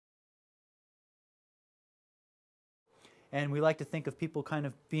And we like to think of people kind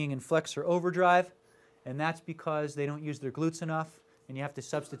of being in flexor overdrive, and that's because they don't use their glutes enough, and you have to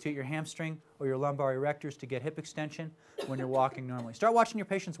substitute your hamstring or your lumbar erectors to get hip extension when you're walking normally. Start watching your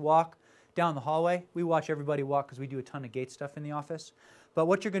patients walk down the hallway. We watch everybody walk because we do a ton of gait stuff in the office. But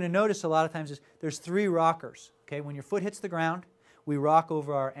what you're going to notice a lot of times is there's 3 rockers. Okay? When your foot hits the ground, we rock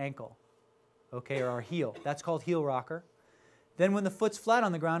over our ankle, okay, or our heel. That's called heel rocker. Then when the foot's flat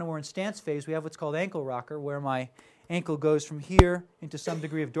on the ground and we're in stance phase, we have what's called ankle rocker, where my ankle goes from here into some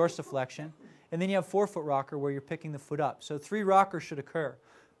degree of dorsiflexion. And then you have forefoot rocker, where you're picking the foot up. So 3 rockers should occur.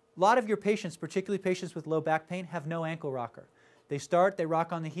 A lot of your patients, particularly patients with low back pain, have no ankle rocker. They start, they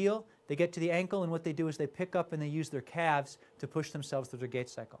rock on the heel, they get to the ankle, and what they do is they pick up and they use their calves to push themselves through their gait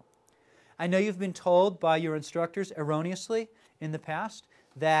cycle. I know you've been told by your instructors erroneously in the past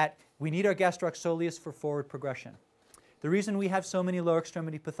that we need our gastroc soleus for forward progression. The reason we have so many lower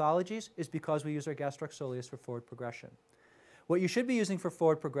extremity pathologies is because we use our gastroc soleus for forward progression. What you should be using for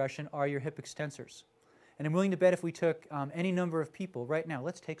forward progression are your hip extensors. And I'm willing to bet if we took any number of people right now,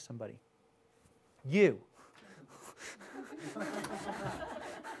 let's take somebody. You.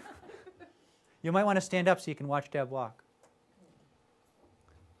 You might want to stand up so you can watch Deb walk.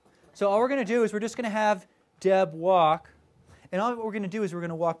 So all we're going to do is we're just going to have Deb walk. And all we're going to do is we're going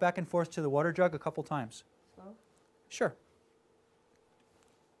to walk back and forth to the water jug a couple times. Slow? Sure.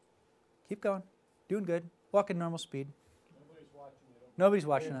 Keep going. Doing good. Walk at normal speed. Nobody's watching you. Nobody's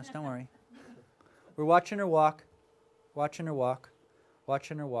watching us. Don't worry. We're watching her walk. Watching her walk.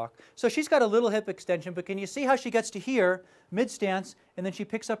 Watching her walk. So she's got a little hip extension, but can you see how she gets to here, mid-stance, and then she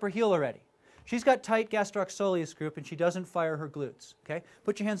picks up her heel already? She's got tight gastroc soleus group, and she doesn't fire her glutes. Okay?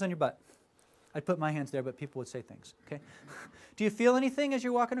 Put your hands on your butt. I'd put my hands there, but people would say things. Okay? Do you feel anything as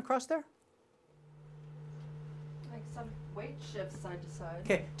you're walking across there? Like some weight shifts side to side.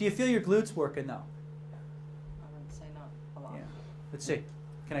 Okay. Do you feel your glutes working, though? I wouldn't say not a lot. Yeah. Let's see.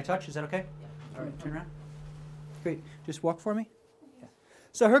 Can I touch? Is that okay? Yeah. All right. Turn around. Great. Just walk for me. Yeah.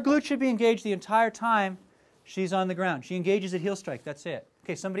 So her glute should be engaged the entire time she's on the ground. She engages at heel strike. That's it.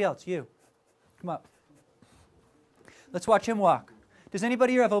 Okay. Somebody else. You. Come up. Let's watch him walk. Does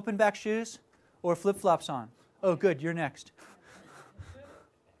anybody here have open back shoes or flip-flops on? Oh, good. You're next.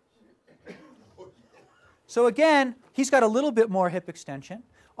 So again, he's got a little bit more hip extension.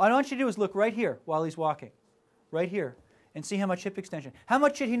 All I want you to do is look right here while he's walking. Right here. And see how much hip extension. How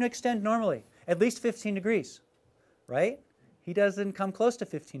much should he extend normally? At least 15 degrees. Right? He doesn't come close to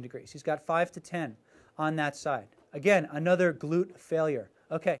 15 degrees. He's got 5 to 10 on that side. Again, another glute failure.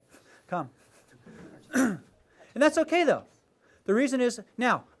 Okay. Come. And that's okay, though. The reason is,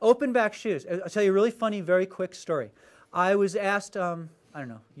 now, open back shoes. I'll tell you a really funny, very quick story. I was asked, I don't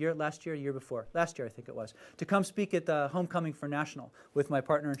know, last year, year before, last year I think it was, to come speak at the Homecoming for National with my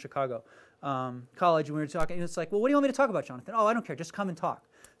partner in Chicago College, and we were talking, and it's like, well, what do you want me to talk about, Jonathan? Oh, I don't care, just come and talk.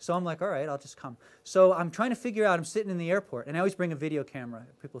 So I'm like, all right, I'll just come. So I'm trying to figure out, I'm sitting in the airport, and I always bring a video camera.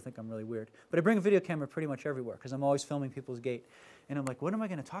 People think I'm really weird. But I bring a video camera pretty much everywhere, because I'm always filming people's gait. And I'm like, what am I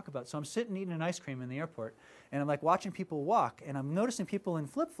going to talk about? So I'm sitting eating an ice cream in the airport, and I'm like watching people walk, and I'm noticing people in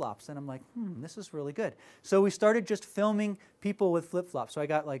flip-flops, and I'm like, this is really good. So we started just filming people with flip-flops. So I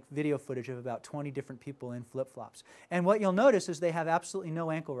got like video footage of about 20 different people in flip-flops. And what you'll notice is they have absolutely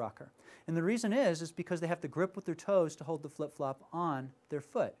no ankle rocker. And the reason is because they have to grip with their toes to hold the flip-flop on their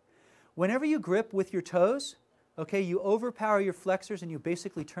foot. Whenever you grip with your toes, okay, you overpower your flexors and you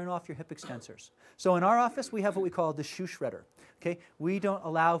basically turn off your hip extensors. So in our office, we have what we call the shoe shredder. Okay? We don't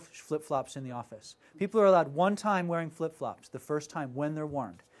allow flip-flops in the office. People are allowed one time wearing flip-flops, the first time when they're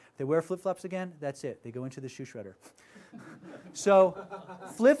warned. If they wear flip-flops again, that's it. They go into the shoe shredder. So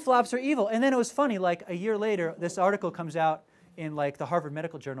flip-flops are evil. And then it was funny, like a year later, this article comes out in like the Harvard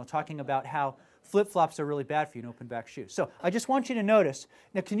Medical Journal talking about how flip-flops are really bad for you in open back shoes. So I just want you to notice.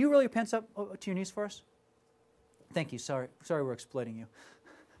 Now, can you roll your pants up to your knees for us? Thank you. Sorry we're exploiting you.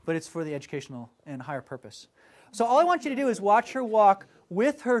 But it's for the educational and higher purpose. So all I want you to do is watch her walk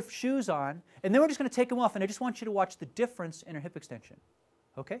with her shoes on, and then we're just going to take them off, and I just want you to watch the difference in her hip extension.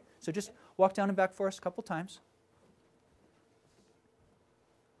 Okay? So just walk down and back for us a couple times.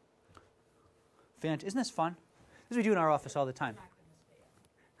 Fantastic. Isn't this fun? This is what we do in our office all the time.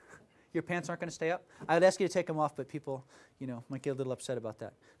 Your pants aren't going to stay up? I'd ask you to take them off, but people, might get a little upset about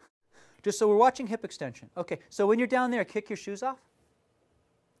that. Just so we're watching hip extension. Okay, so when you're down there, kick your shoes off.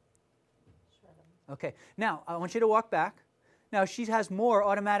 Okay, now I want you to walk back. Now she has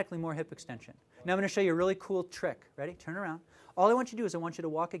automatically more hip extension. Now I'm going to show you a really cool trick. Ready? Turn around. All I want you to do is I want you to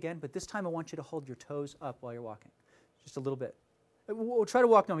walk again, but this time I want you to hold your toes up while you're walking. Just a little bit. We'll try to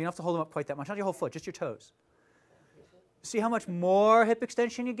walk. No, you don't have to hold them up quite that much. Not your whole foot, just your toes. See how much more hip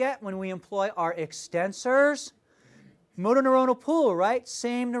extension you get when we employ our extensors? Motor neuronal pool, right?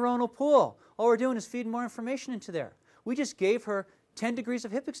 Same neuronal pool. All we're doing is feeding more information into there. We just gave her 10 degrees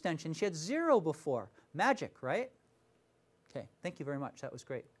of hip extension. She had 0 before. Magic, right? Okay, thank you very much. That was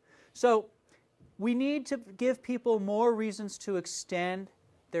great. So we need to give people more reasons to extend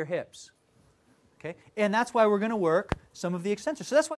their hips. Okay? And that's why we're going to work some of the extensors. So that's why